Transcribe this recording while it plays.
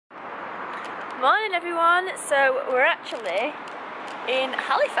Morning everyone, so we're actually in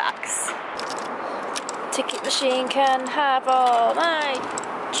Halifax. Ticket machine can have all my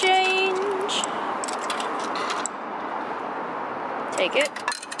change. Take it.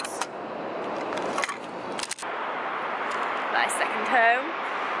 My second home.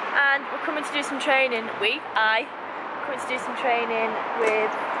 And we're coming to do some training. Coming to do some training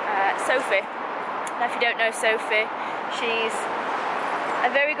with Sophie. Now if you don't know Sophie, she's a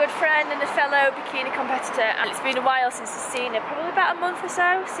very good friend and a fellow bikini competitor, and it's been a while since I've seen her, probably about a month or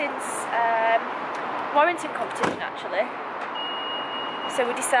so since Warrington competition actually. So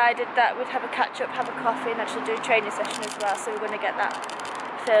we decided that we'd have a catch up, have a coffee and actually do a training session as well, so we're going to get that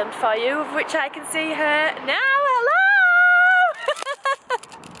filmed for you, of which I can see her now. Hello!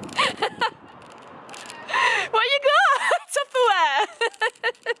 What you got? Tupperware!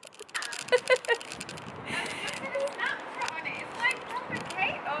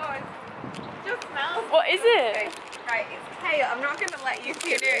 What is it? Right, it's kale. I'm not going to let you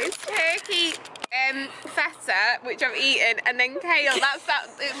see it. It's turkey feta, which I've eaten, and then kale.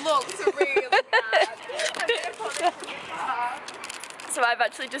 It looks really bad. I'm going to put it in the car. So I've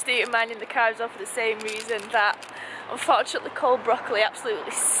actually just eaten mine in the car as well for the same reason, that unfortunately cold broccoli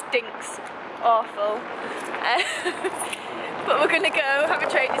absolutely stinks awful. But we're going to go have a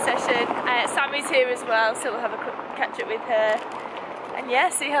training session. Sammy's here as well, so we'll have a quick catch up with her. And yeah,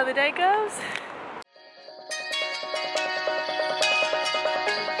 see how the day goes.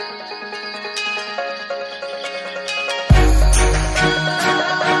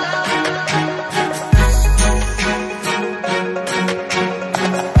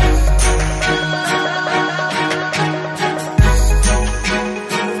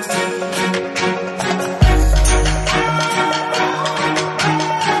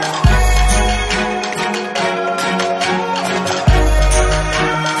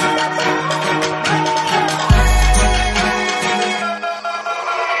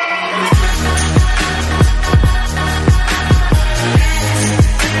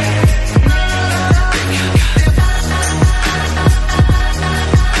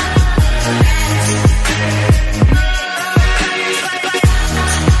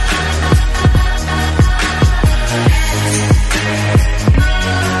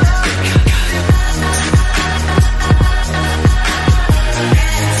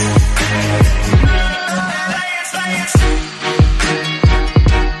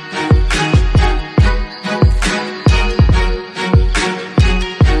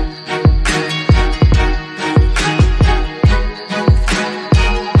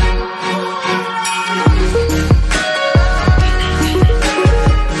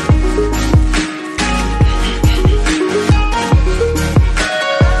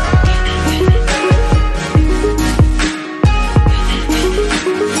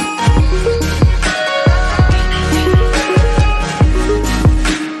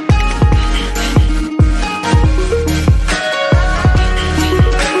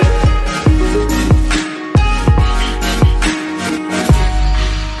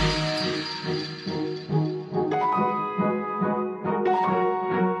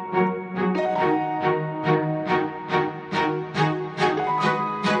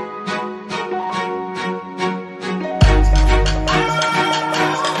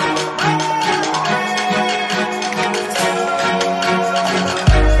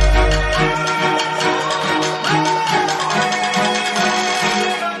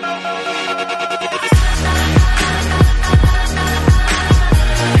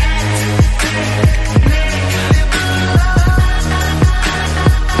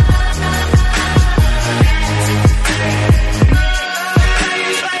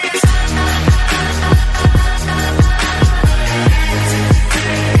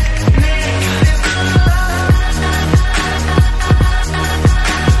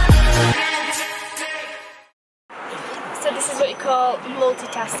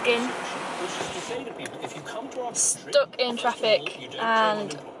 Multitasking, stuck in traffic,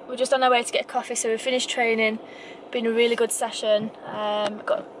 and we're just on our way to get a coffee, so we finished training. Been a really good session.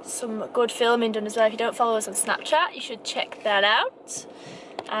 Got some good filming done as well. If you don't follow us on Snapchat, you should check that out.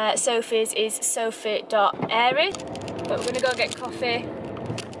 Sophie's is Sophie.Aris, but we're gonna go get coffee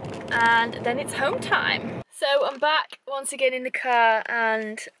and then it's home time. So I'm back once again in the car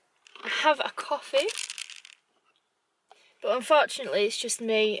and I have a coffee. But unfortunately, it's just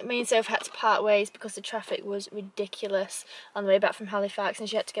me. Me and Sophie had to part ways because the traffic was ridiculous on the way back from Halifax, and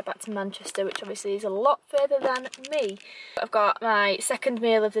she had to get back to Manchester, which obviously is a lot further than me. I've got my second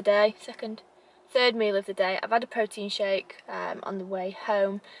meal of the day, third meal of the day. I've had a protein shake on the way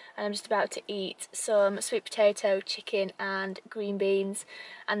home, and I'm just about to eat some sweet potato, chicken and green beans,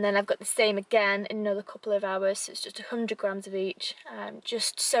 and then I've got the same again in another couple of hours, so it's just 100 grams of each,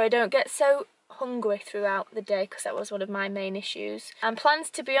 just so I don't get so hungry throughout the day, because that was one of my main issues. And plans,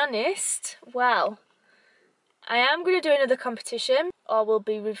 to be honest, well, I am going to do another competition, or will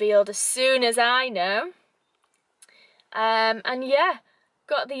be revealed as soon as I know. And yeah,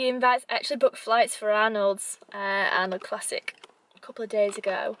 got the invites, actually booked flights for Arnold Classic a couple of days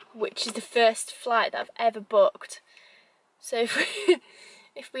ago, which is the first flight that I've ever booked. So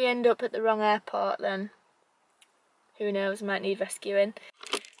if we end up at the wrong airport, then who knows, might need rescuing.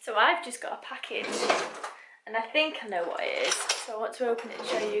 So I've just got a package, and I think I know what it is, so I want to open it and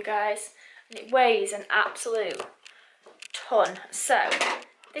show you guys. And it weighs an absolute ton. So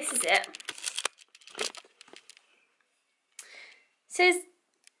this is it. It says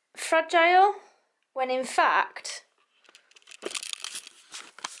fragile, when in fact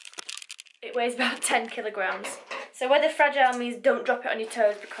it weighs about 10 kilograms. So whether fragile means don't drop it on your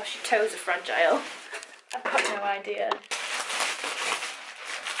toes because your toes are fragile, I've got no idea.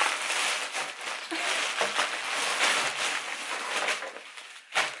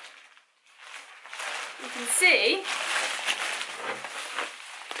 You can see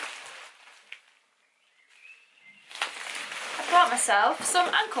I bought myself some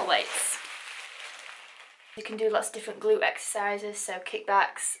ankle weights. You can do lots of different glute exercises, so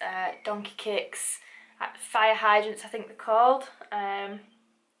kickbacks, donkey kicks, fire hydrants I think they're called.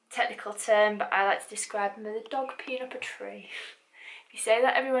 Technical term, but I like to describe them as a dog peeing up a tree. If you say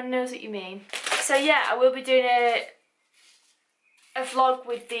that, everyone knows what you mean. So yeah, I will be doing a vlog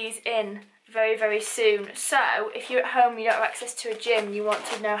with these in very, very soon. So if you're at home, you don't have access to a gym, and you want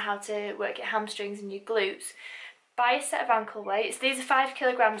to know how to work your hamstrings and your glutes, buy a set of ankle weights. These are 5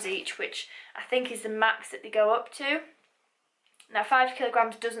 kilograms each, which I think is the max that they go up to. Now 5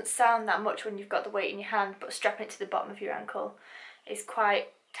 kilograms doesn't sound that much when you've got the weight in your hand, but strapping it to the bottom of your ankle is quite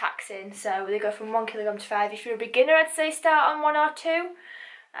taxing. So they go from 1 kilogram to 5. If you're a beginner, I'd say start on 1 or 2,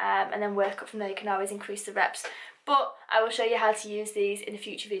 and then work up from there. You can always increase the reps. But I will show you how to use these in a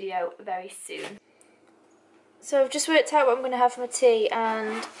future video very soon. So I've just worked out what I'm going to have for my tea,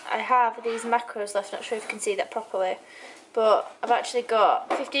 and I have these macros left. Not sure if you can see that properly, but I've actually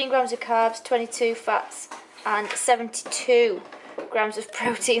got 15 grams of carbs, 22 fats and 72 grams of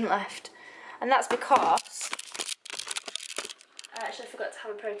protein left. And that's because I actually forgot to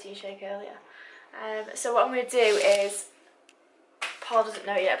have a protein shake earlier. So what I'm going to do is, Paul doesn't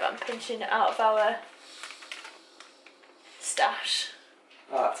know yet, but I'm pinching it out of our stash.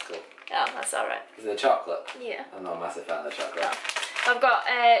 Oh, that's cool. Oh, that's alright. Is it chocolate? Yeah. I'm not a massive fan of the chocolate. No. I've got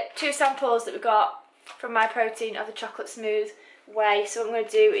 2 samples that we got from my protein of the chocolate smooth whey. So what I'm going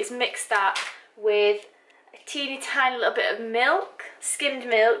to do is mix that with a teeny tiny little bit of milk, skimmed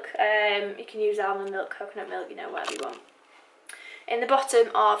milk. You can use almond milk, coconut milk, you know, whatever you want. In the bottom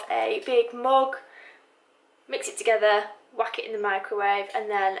of a big mug, mix it together, whack it in the microwave, and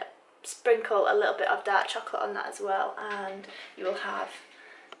then sprinkle a little bit of dark chocolate on that as well, and you will have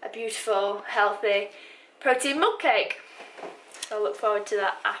a beautiful, healthy protein mug cake. So I look forward to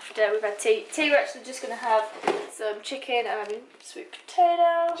that after we've had tea. We're actually just going to have some chicken, and having sweet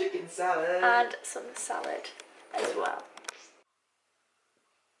potato, chicken salad, and some salad as well.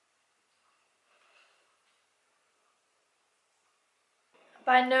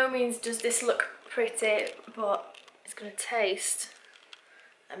 By no means does this look pretty, but it's going to taste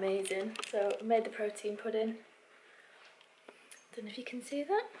amazing. So I made the protein pudding. Don't know if you can see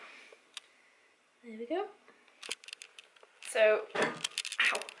that. There we go. So,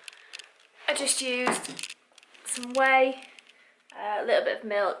 ow. I just used some whey, a little bit of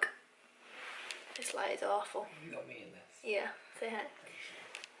milk. This light is awful. You got me in this. Yeah, say hi.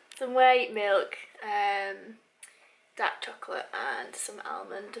 Some whey, milk, dark chocolate, and some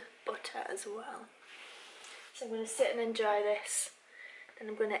almond butter as well. So I'm going to sit and enjoy this. Then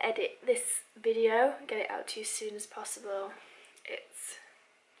I'm going to edit this video and get it out to you as soon as possible. It's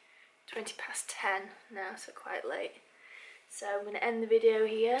 20 past 10 now, so quite late. So I'm going to end the video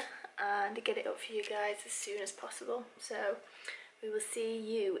here and get it up for you guys as soon as possible. So we will see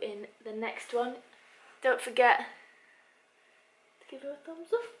you in the next one. Don't forget to give it a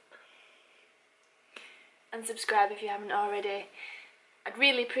thumbs up and subscribe if you haven't already. I'd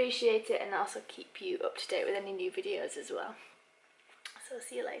really appreciate it, and also keep you up to date with any new videos as well. So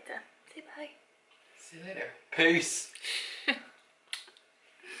see you later. Say bye. See you later. Peace.